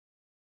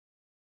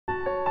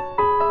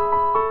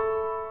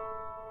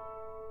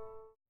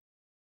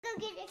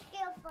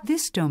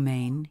This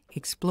domain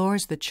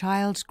explores the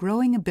child's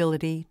growing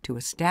ability to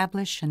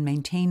establish and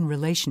maintain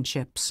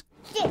relationships,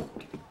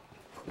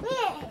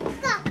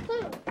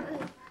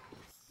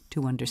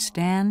 to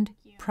understand,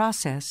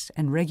 process,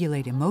 and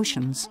regulate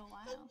emotions.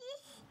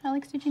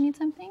 Alex, did you need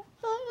something?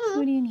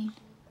 What do you need?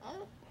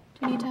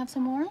 Do you need to have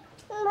some more?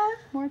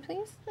 More,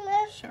 please?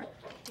 Sure.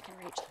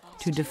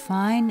 To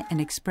define and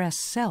express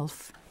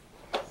self.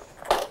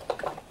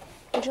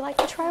 Would you like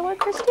to try one,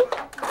 Christy?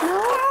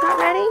 No? Not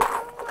ready?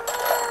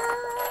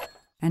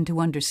 And to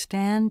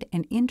understand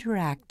and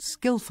interact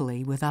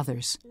skillfully with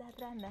others.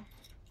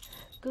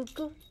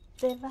 Cucú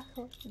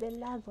debajo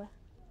del agua.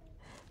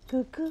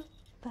 Cucú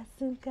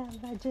pasó un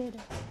caballero.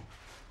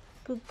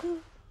 Cucú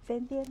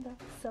vendiendo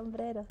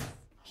sombreros.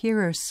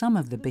 Here are some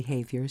of the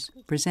behaviors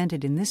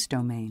presented in this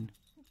domain.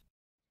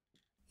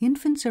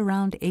 Infants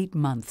around 8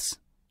 months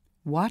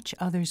watch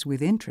others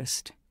with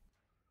interest,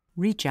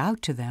 reach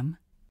out to them,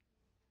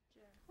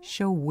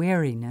 show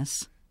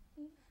wariness,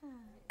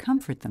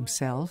 comfort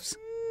themselves,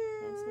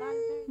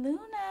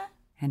 Luna.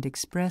 and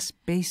express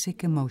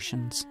basic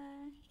emotions.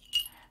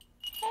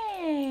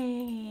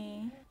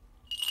 Hey.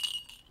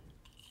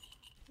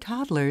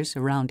 Toddlers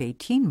around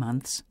 18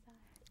 months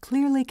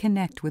clearly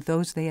connect with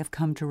those they have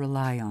come to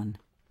rely on.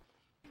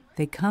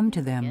 They come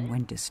to them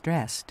when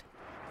distressed,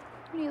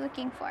 What are you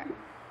looking for?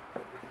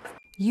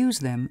 use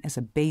them as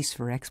a base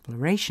for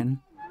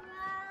exploration,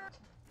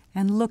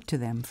 and look to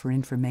them for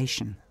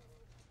information.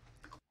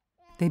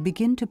 They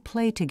begin to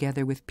play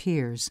together with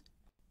peers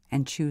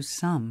and choose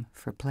some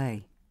for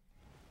play.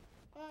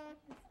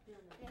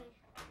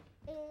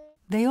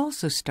 They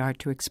also start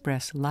to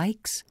express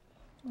likes,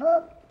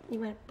 Book. You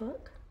want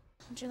book?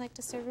 Would you like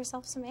to serve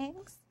yourself some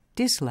eggs?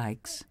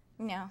 dislikes,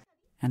 No.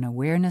 an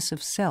awareness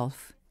of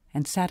self,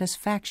 and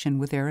satisfaction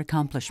with their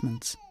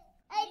accomplishments.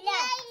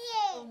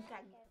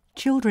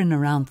 Children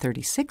around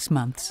 36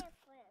 months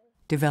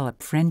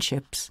develop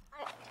friendships,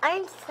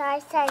 I'm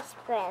Sarsa's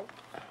friend.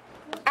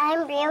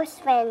 I'm Bill's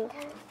friend.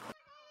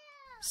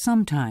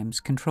 sometimes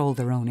control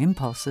their own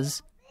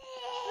impulses,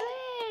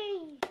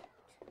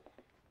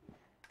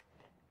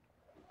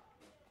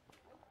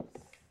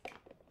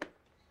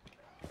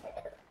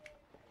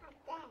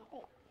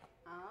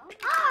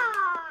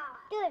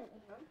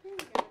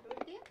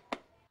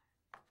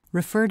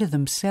 refer to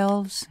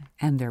themselves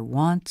and their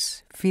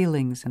wants,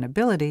 feelings, and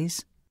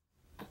abilities,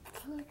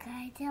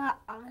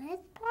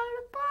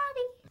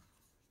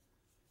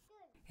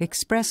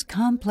 express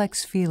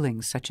complex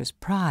feelings such as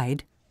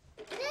pride,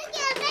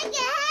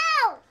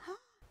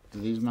 Do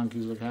these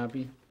monkeys look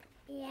happy?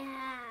 Yeah.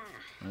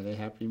 Are they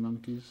happy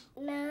monkeys?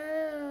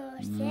 No,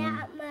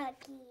 sad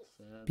monkey.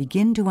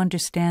 begin to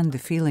understand the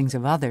feelings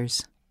of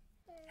others,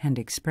 and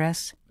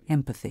express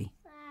empathy.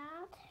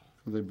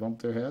 Do they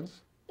bump their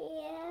heads? Yeah.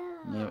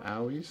 And they have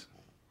owies?